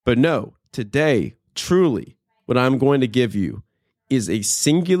But no, today, truly, what I'm going to give you is a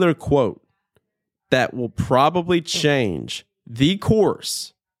singular quote that will probably change the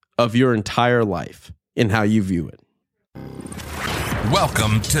course of your entire life and how you view it.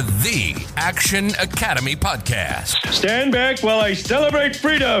 Welcome to the Action Academy Podcast. Stand back while I celebrate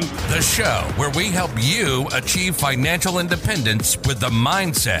freedom. The show where we help you achieve financial independence with the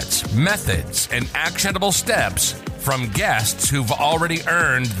mindsets, methods, and actionable steps from guests who've already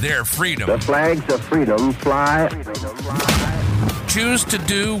earned their freedom. The flags of freedom fly. Choose to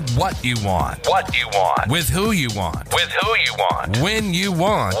do what you want. What you want. With who you want. With who you want. When you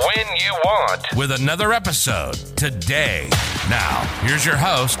want. When you want. With another episode today. Now, here's your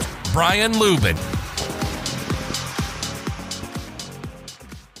host, Brian Lubin.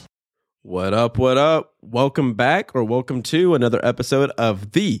 What up, what up? Welcome back or welcome to another episode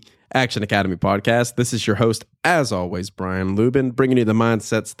of the Action Academy Podcast. This is your host, as always, Brian Lubin, bringing you the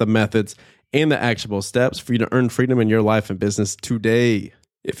mindsets, the methods, and the actionable steps for you to earn freedom in your life and business today.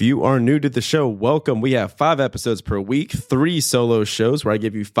 If you are new to the show, welcome. We have 5 episodes per week, 3 solo shows where I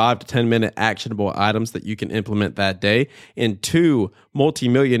give you 5 to 10 minute actionable items that you can implement that day, and 2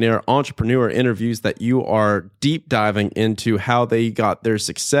 multimillionaire entrepreneur interviews that you are deep diving into how they got their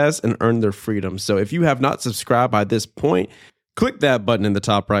success and earned their freedom. So if you have not subscribed by this point, click that button in the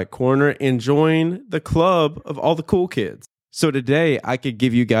top right corner and join the club of all the cool kids. So today, I could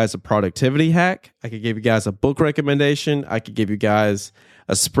give you guys a productivity hack. I could give you guys a book recommendation. I could give you guys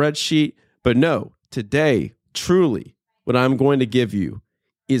a spreadsheet. But no, today, truly, what I'm going to give you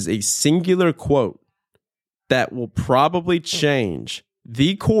is a singular quote that will probably change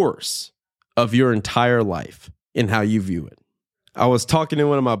the course of your entire life and how you view it. I was talking to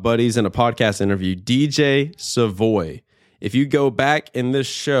one of my buddies in a podcast interview, DJ Savoy. If you go back in this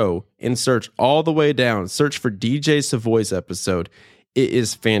show and search all the way down, search for DJ Savoy's episode, it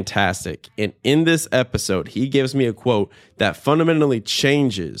is fantastic. And in this episode, he gives me a quote that fundamentally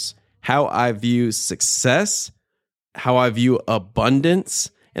changes how I view success, how I view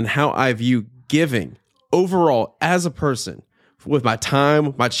abundance, and how I view giving overall as a person with my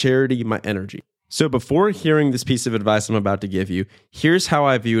time, my charity, my energy. So before hearing this piece of advice I'm about to give you, here's how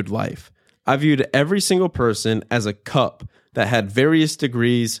I viewed life. I viewed every single person as a cup that had various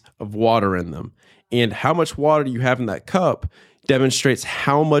degrees of water in them. And how much water you have in that cup demonstrates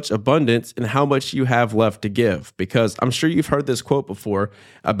how much abundance and how much you have left to give. Because I'm sure you've heard this quote before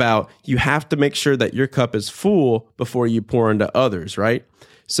about you have to make sure that your cup is full before you pour into others, right?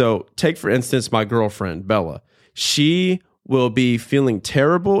 So take, for instance, my girlfriend, Bella. She will be feeling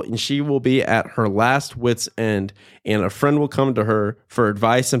terrible and she will be at her last wit's end, and a friend will come to her for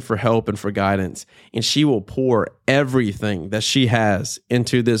advice and for help and for guidance, and she will pour everything that she has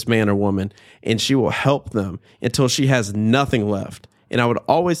into this man or woman, and she will help them until she has nothing left. And I would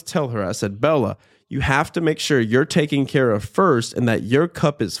always tell her, I said, Bella, you have to make sure you're taken care of first and that your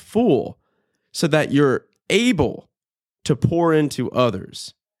cup is full so that you're able to pour into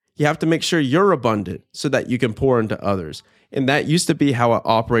others. You have to make sure you're abundant so that you can pour into others. And that used to be how I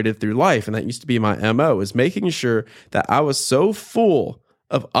operated through life. And that used to be my MO, is making sure that I was so full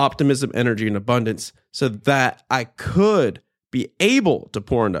of optimism, energy, and abundance so that I could be able to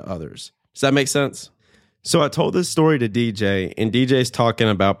pour into others. Does that make sense? So I told this story to DJ, and DJ's talking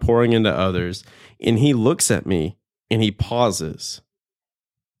about pouring into others. And he looks at me and he pauses.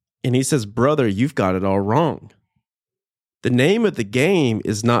 And he says, brother, you've got it all wrong. The name of the game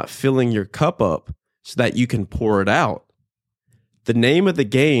is not filling your cup up so that you can pour it out. The name of the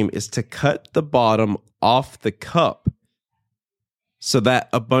game is to cut the bottom off the cup so that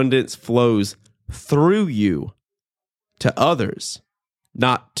abundance flows through you to others,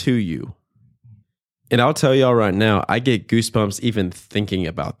 not to you. And I'll tell y'all right now, I get goosebumps even thinking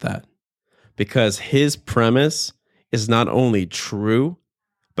about that, because his premise is not only true,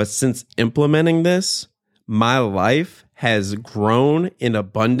 but since implementing this, my life has grown in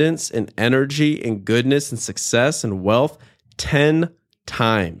abundance and energy and goodness and success and wealth 10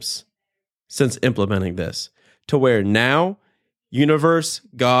 times since implementing this, to where now universe,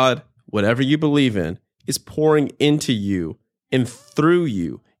 God, whatever you believe in, is pouring into you and through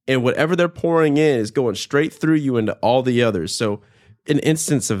you. And whatever they're pouring in is going straight through you into all the others. So an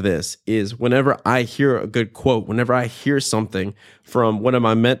instance of this is whenever I hear a good quote, whenever I hear something from one of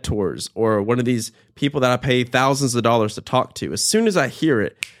my mentors or one of these people that I pay thousands of dollars to talk to, as soon as I hear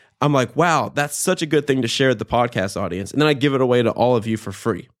it, I'm like, wow, that's such a good thing to share with the podcast audience. And then I give it away to all of you for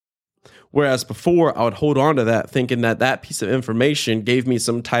free. Whereas before, I would hold on to that thinking that that piece of information gave me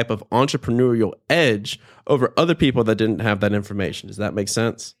some type of entrepreneurial edge over other people that didn't have that information. Does that make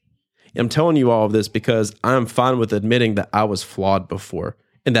sense? I'm telling you all of this because I'm fine with admitting that I was flawed before.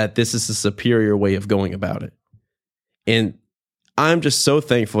 and that this is a superior way of going about it. And I'm just so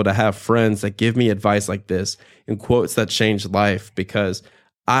thankful to have friends that give me advice like this and quotes that change life, because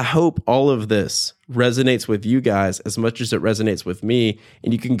I hope all of this resonates with you guys as much as it resonates with me.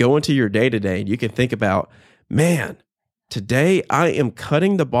 And you can go into your day to day and you can think about, man, today I am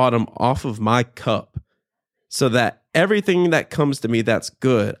cutting the bottom off of my cup so that everything that comes to me that's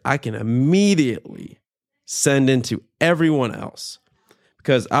good, I can immediately send into everyone else.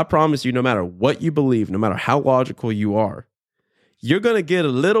 Because I promise you, no matter what you believe, no matter how logical you are, you're going to get a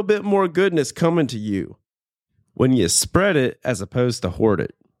little bit more goodness coming to you when you spread it as opposed to hoard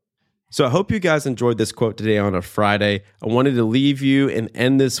it. So I hope you guys enjoyed this quote today on a Friday. I wanted to leave you and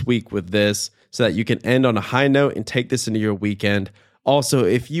end this week with this so that you can end on a high note and take this into your weekend. Also,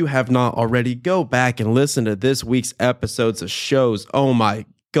 if you have not already, go back and listen to this week's episodes of shows. Oh my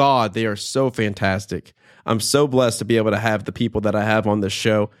God, they are so fantastic. I'm so blessed to be able to have the people that I have on this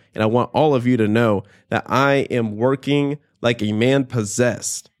show. And I want all of you to know that I am working like a man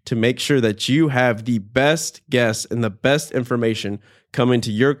possessed to make sure that you have the best guests and the best information coming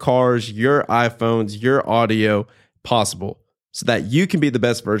to your cars, your iPhones, your audio possible, so that you can be the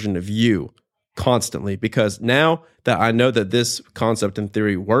best version of you constantly. Because now that I know that this concept and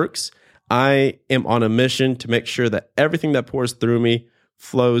theory works, I am on a mission to make sure that everything that pours through me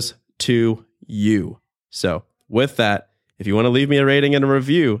flows to you. So with that, if you want to leave me a rating and a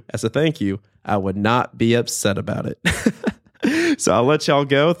review as a thank you, I would not be upset about it. So I'll let y'all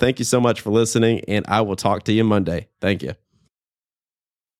go. Thank you so much for listening, and I will talk to you Monday. Thank you.